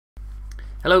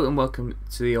Hello and welcome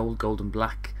to the Old Gold and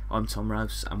Black. I'm Tom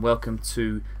Rouse and welcome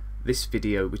to this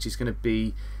video, which is going to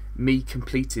be me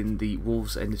completing the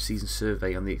Wolves end of season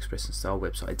survey on the Express and Star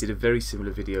website. I did a very similar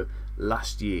video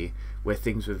last year where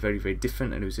things were very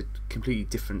different and it was a completely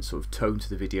different sort of tone to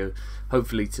the video.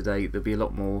 Hopefully today there'll be a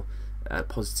lot more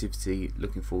positivity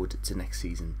looking forward to next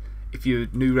season. If you're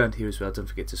new around here as well, don't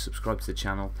forget to subscribe to the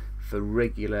channel for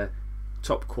regular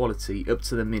top quality, up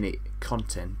to the minute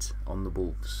content on the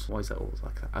Wolves. Why is that all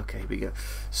like that? Okay, here we go.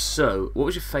 So, what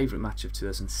was your favourite match of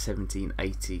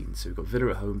 2017-18? So we've got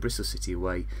Villa at home, Bristol City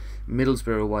away,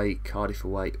 Middlesbrough away, Cardiff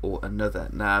away, or another.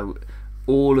 Now,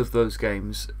 all of those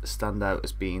games stand out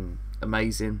as being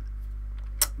amazing,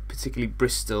 particularly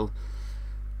Bristol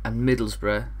and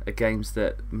Middlesbrough are games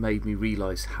that made me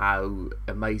realise how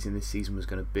amazing this season was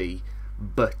going to be.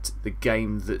 But the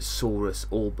game that saw us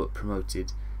all but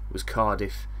promoted was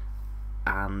Cardiff,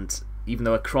 and even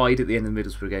though I cried at the end of the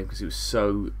Middlesbrough game because it was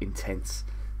so intense,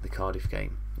 the Cardiff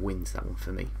game wins that one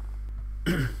for me.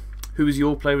 Who was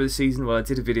your player of the season? Well, I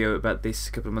did a video about this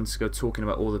a couple of months ago talking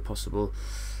about all the possible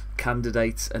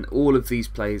candidates, and all of these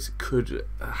players could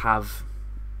have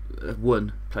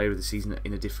won player of the season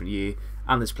in a different year,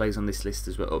 and there's players on this list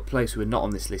as well, or players who are not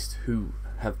on this list who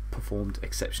have performed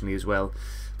exceptionally as well,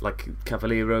 like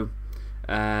Cavaleiro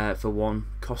for one,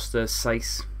 Costa,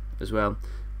 Saiss as well,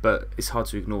 but it's hard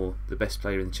to ignore the best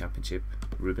player in the Championship,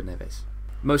 Ruben Neves.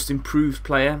 Most improved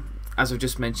player, as I've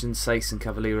just mentioned, Saiss and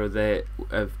Cavaleiro, they're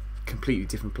completely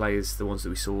different players, the ones that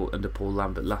we saw under Paul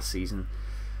Lambert last season.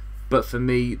 But for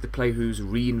me, the player who's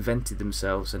reinvented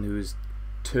themselves and who has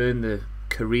turned the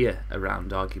career around,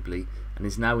 arguably, and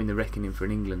is now in the reckoning for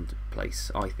an England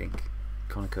place, I think,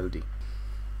 Conor Coady.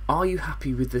 Are you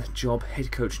happy with the job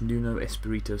head coach Nuno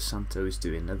Espirito Santo is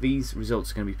doing? Now, these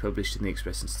results are going to be published in the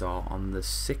Express and Star on the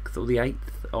 6th or the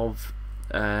 8th of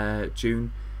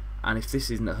June, and if this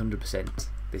isn't 100%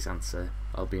 this answer,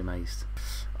 I'll be amazed.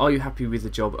 Are you happy with the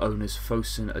job owners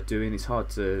Fosun are doing? It's hard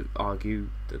to argue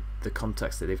the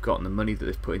contacts that they've got and the money that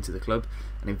they've put into the club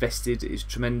and invested is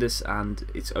tremendous, and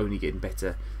it's only getting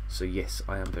better, so yes,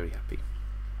 I am very happy.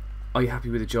 Are you happy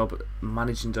with the job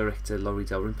managing director Laurie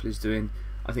Dalrymple is doing?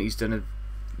 I think he's done a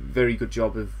very good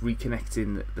job of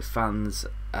reconnecting the fans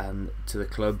to the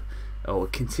club, or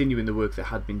continuing the work that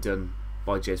had been done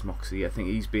by Jez Moxley. I think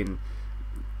he's been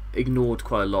ignored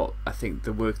quite a lot. I think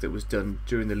the work that was done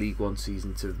during the League One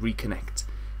season to reconnect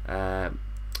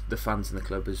the fans in the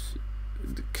club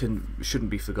shouldn't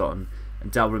be forgotten.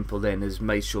 And Dalrymple then has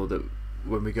made sure that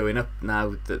when we're going up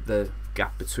now, that the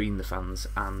gap between the fans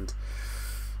and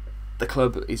the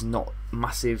club is not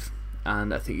massive.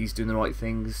 And I think he's doing the right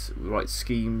things, right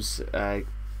schemes,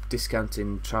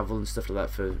 discounting travel and stuff like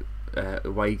that for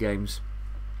away games.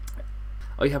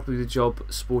 Are you happy with the job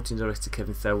sporting director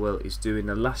Kevin Thelwell is doing?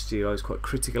 Now, last year I was quite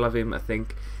critical of him. I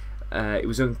think it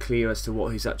was unclear as to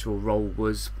what his actual role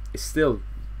was. It's still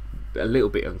a little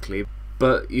bit unclear,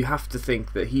 but you have to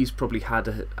think that he's probably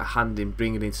had a hand in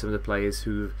bringing in some of the players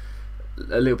who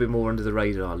are a little bit more under the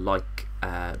radar, like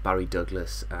Barry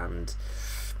Douglas and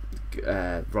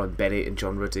Ryan Bennett and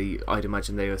John Ruddy. I'd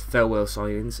imagine they are Thelwell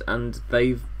signings, and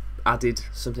they've added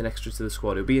something extra to the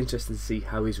squad. It'll be interesting to see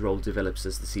how his role develops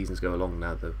as the seasons go along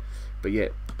now, though. But yeah,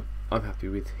 I'm happy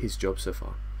with his job so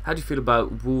far. How do you feel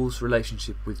about Wolves'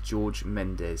 relationship with George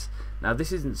Mendes? Now,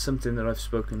 this isn't something that I've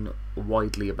spoken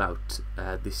widely about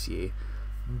this year,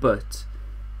 but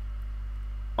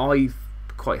I'm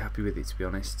quite happy with it, to be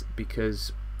honest,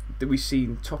 because we've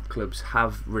seen top clubs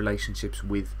have relationships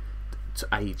with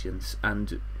agents,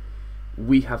 and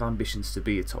we have ambitions to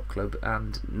be a top club,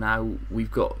 and now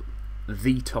we've got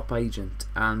the top agent,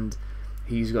 and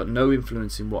he's got no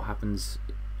influence in what happens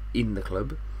in the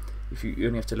club. If you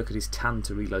only have to look at his tan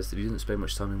to realise that he doesn't spend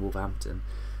much time in Wolverhampton.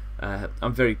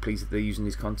 I'm very pleased that they're using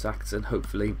his contacts, and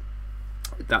hopefully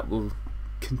that will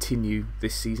continue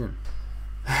this season.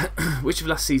 Which of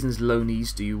last season's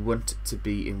loanees do you want to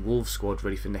be in Wolves squad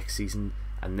ready for next season?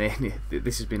 And then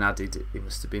this has been added, it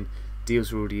must have been.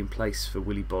 Deals were already in place for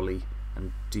Willy Bolly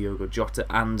and Diogo Jota,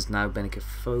 and now Benica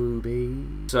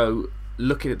Phoebe. So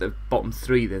looking at the bottom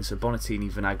three then, so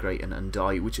Bonatini, Vinagre and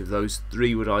Ndiaye, which of those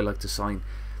three would I like to sign?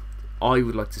 I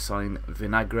would like to sign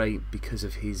Vinagre because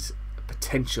of his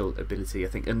potential ability. I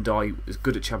think Ndiaye is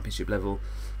good at Championship level.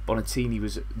 Bonatini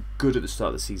was good at the start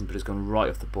of the season but has gone right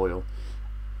off the boil,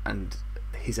 and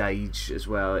his age as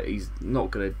well, he's not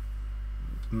going to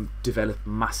develop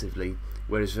massively,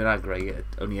 whereas Vinagre at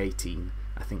only 18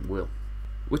 I think will.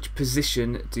 Which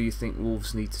position do you think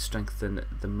Wolves need to strengthen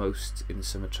the most in the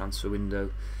summer transfer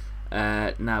window?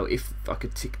 Now, if I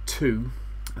could tick two,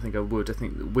 I think I would. I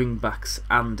think wing backs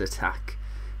and attack,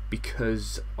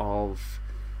 because of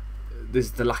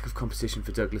there's the lack of competition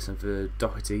for Douglas and for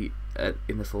Doherty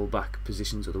in the full back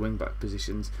positions or the wing back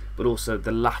positions, but also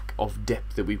the lack of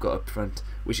depth that we've got up front,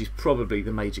 which is probably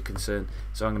the major concern.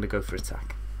 So I'm going to go for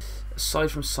attack.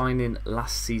 Aside from signing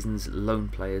last season's loan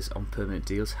players on permanent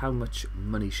deals, how much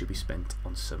money should be spent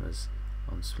on some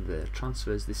of the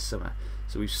transfers this summer?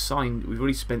 So we've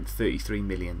already spent 33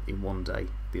 million in one day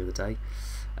the other day.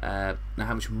 Now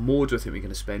how much more do I think we're going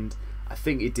to spend? I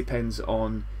think it depends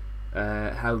on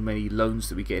how many loans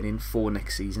that we get in for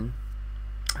next season.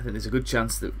 I think there's a good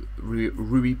chance that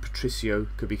Rui Patricio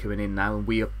could be coming in now, and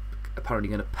we are apparently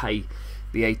going to pay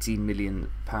the £18 million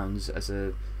as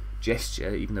a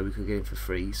gesture, even though we could get him for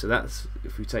free. So that's,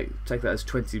 if we take that as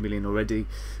 20 million already,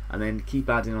 and then keep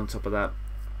adding on top of that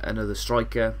another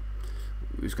striker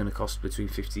who's going to cost between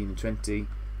 15 and 20.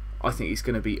 I think it's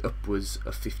going to be upwards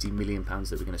of £50 million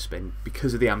that we're going to spend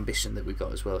because of the ambition that we've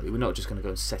got as well. We're not just going to go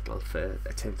and settle for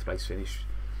a 10th place finish.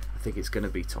 I think it's going to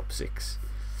be top 6.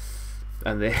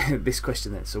 And this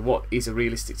question then, so what is a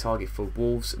realistic target for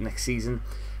Wolves next season?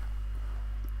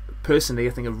 Personally,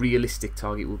 I think a realistic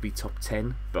target would be top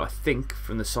 10, but I think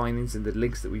from the signings and the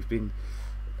links that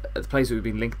the players that we've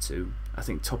been linked to, I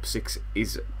think top 6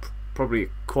 is probably a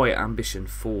quiet ambition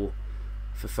for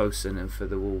Fosun and for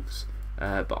the Wolves.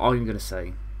 But I'm going to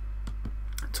say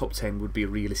top 10 would be a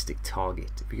realistic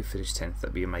target. If we could finish 10th,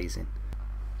 that'd be amazing.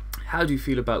 How do you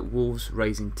feel about Wolves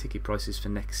raising ticket prices for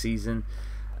next season?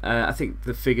 I think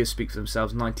the figures speak for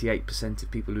themselves. 98%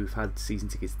 of people who've had season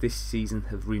tickets this season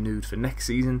have renewed for next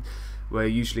season, where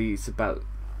usually it's about,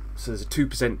 so there's a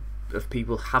 2% of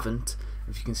people haven't.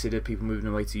 If you consider people moving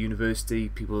away to university,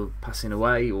 people passing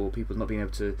away, or people not being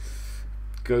able to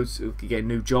go to get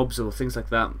new jobs or things like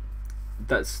that,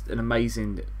 that's an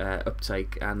amazing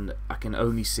uptake, and I can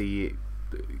only see it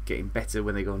getting better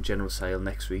when they go on general sale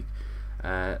next week.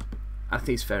 I think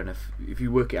it's fair enough. If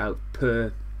you work it out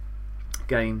per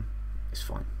game, it's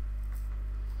fine.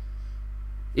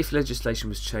 If legislation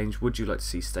was changed, would you like to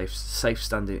see safe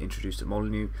standing introduced at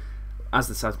Molineux? As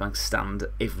the South Bank stand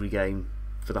every game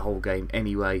for the whole game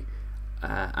anyway,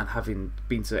 and having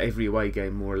been to every away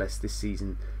game more or less this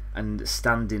season, and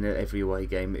standing at every away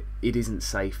game, it isn't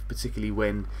safe, particularly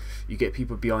when you get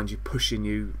people behind you pushing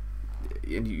you,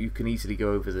 and you can easily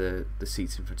go over the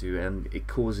seats in front of you, and it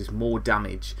causes more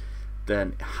damage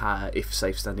than if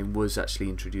safe standing was actually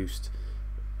introduced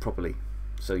properly.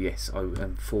 So yes, I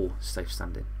am for safe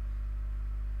standing.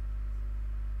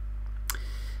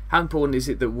 How important is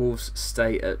it that Wolves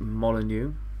stay at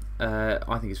Molineux?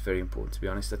 I think it's very important, to be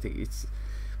honest. I think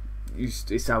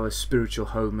it's our spiritual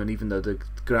home, and even though the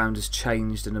ground has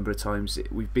changed a number of times,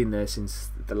 we've been there since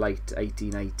the late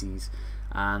 1880s,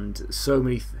 and so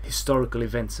many historical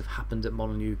events have happened at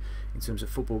Molineux in terms of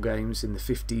football games in the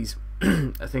 50s.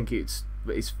 I think it's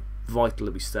vital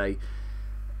that we stay.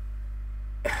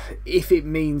 If it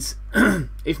means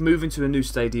if moving to a new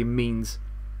stadium means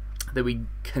that we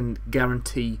can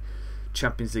guarantee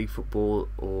Champions League football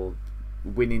or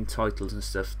winning titles and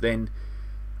stuff, then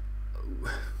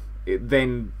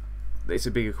it's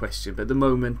a bigger question. But at the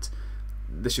moment,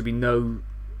 there should be no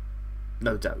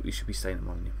doubt we should be staying at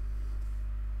Molineux.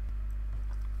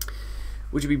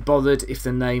 Would you be bothered if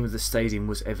the name of the stadium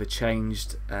was ever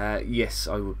changed? Yes,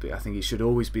 I would be. I think it should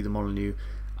always be the Molineux.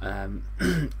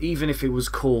 Even if it was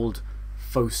called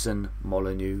Fosun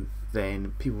Molineux,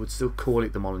 then people would still call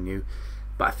it the Molineux.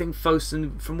 But I think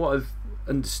Fosun, from what I've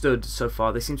understood so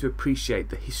far, they seem to appreciate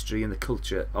the history and the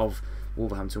culture of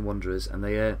Wolverhampton Wanderers, and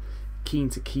they are keen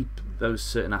to keep those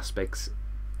certain aspects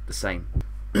the same.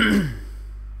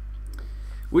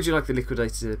 Would you like the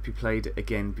Liquidator to be played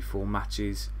again before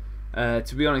matches?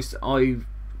 To be honest, I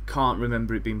can't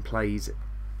remember it being played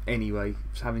anyway.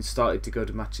 Having started to go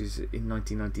to matches in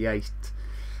 1998,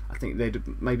 I think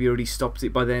they'd maybe already stopped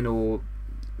it by then, or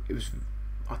it was,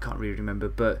 I can't really remember,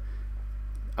 but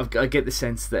I get the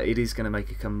sense that it is going to make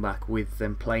a comeback with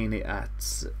them playing it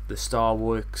at the Star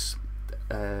Works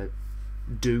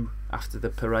do after the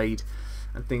parade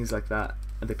and things like that.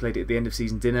 And they played it at the end of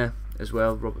season dinner as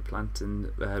well, Robert Plant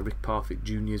and Rick Parfitt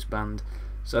Jr.'s band.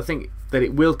 So I think that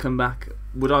it will come back.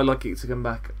 Would I like it to come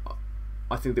back?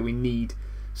 I think that we need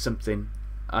something,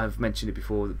 I've mentioned it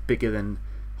before, bigger than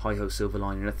Hi Ho Silver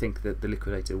Lining, and I think that the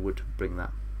Liquidator would bring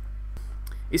that.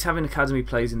 Is having academy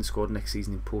players in the squad next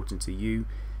season important to you?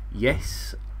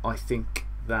 Yes, I think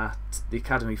that the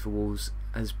academy for Wolves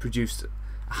has produced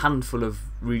a handful of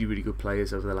really, really good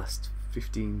players over the last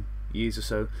 15 years or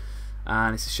so,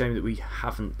 and it's a shame that we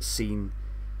haven't seen.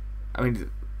 I mean,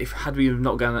 had we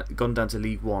not gone down to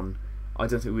League One, I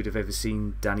don't think we'd have ever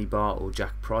seen Danny Bart or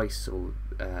Jack Price or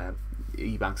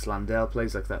Ebanks Landell,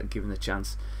 players like that, given a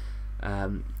chance.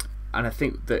 And I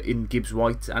think that in Gibbs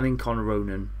White and in Conor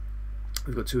Ronan,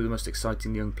 we've got two of the most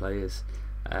exciting young players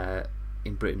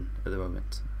in Britain at the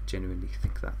moment. I genuinely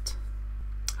think that.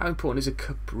 How important is a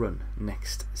cup run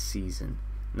next season?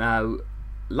 Now,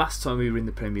 last time we were in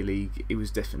the Premier League, it was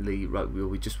definitely right.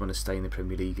 We just want to stay in the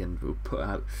Premier League, and we'll put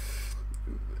out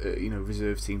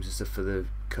reserve teams and stuff for the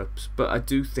cups. But I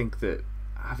do think that,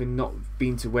 having not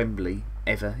been to Wembley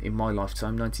ever in my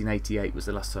lifetime, 1988 was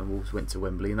the last time Wolves went to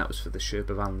Wembley, and that was for the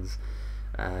Sherpa Vans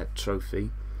trophy.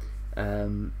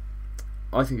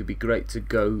 I think it'd be great to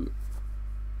go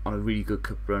on a really good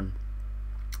cup run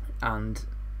and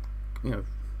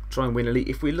try and win a league.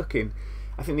 If we're looking,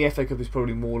 I think the FA Cup is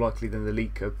probably more likely than the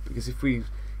League Cup, because if we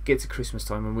get to Christmas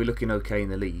time and we're looking okay in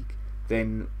the league,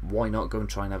 then why not go and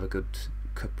try and have a good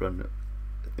cup run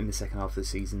in the second half of the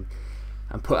season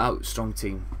and put out a strong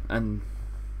team. And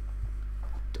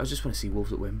I just want to see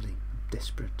Wolves at Wembley. I'm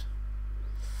desperate.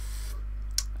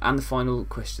 And the final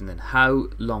question then: how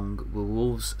long will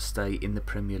Wolves stay in the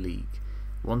Premier League?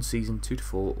 1 season, 2 to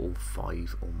 4, or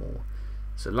 5 or more?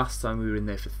 So last time we were in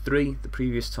there for 3. The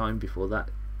previous time before that,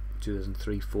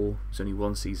 2003-04, was only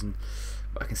 1 season.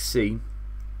 But I can see,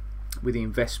 with the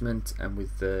investment and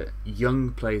with the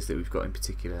young players that we've got in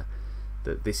particular,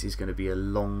 that this is going to be a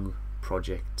long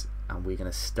project, and we're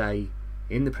going to stay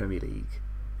in the Premier League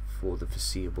for the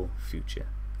foreseeable future,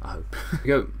 I hope. Here we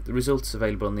go. The results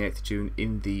available on the 8th of June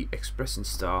in the Express and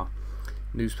Star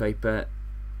newspaper.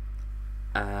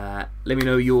 Let me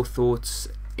know your thoughts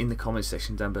in the comments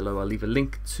section down below. I'll leave a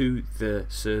link to the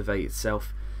survey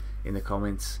itself in the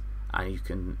comments, and you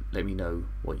can let me know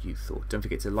what you thought. Don't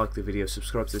forget to like the video,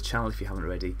 subscribe to the channel if you haven't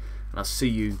already, and I'll see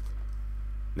you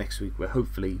next week, where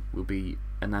hopefully we'll be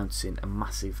announcing a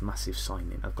massive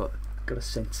signing. I've got a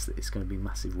sense that it's going to be a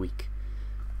massive week.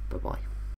 Bye bye.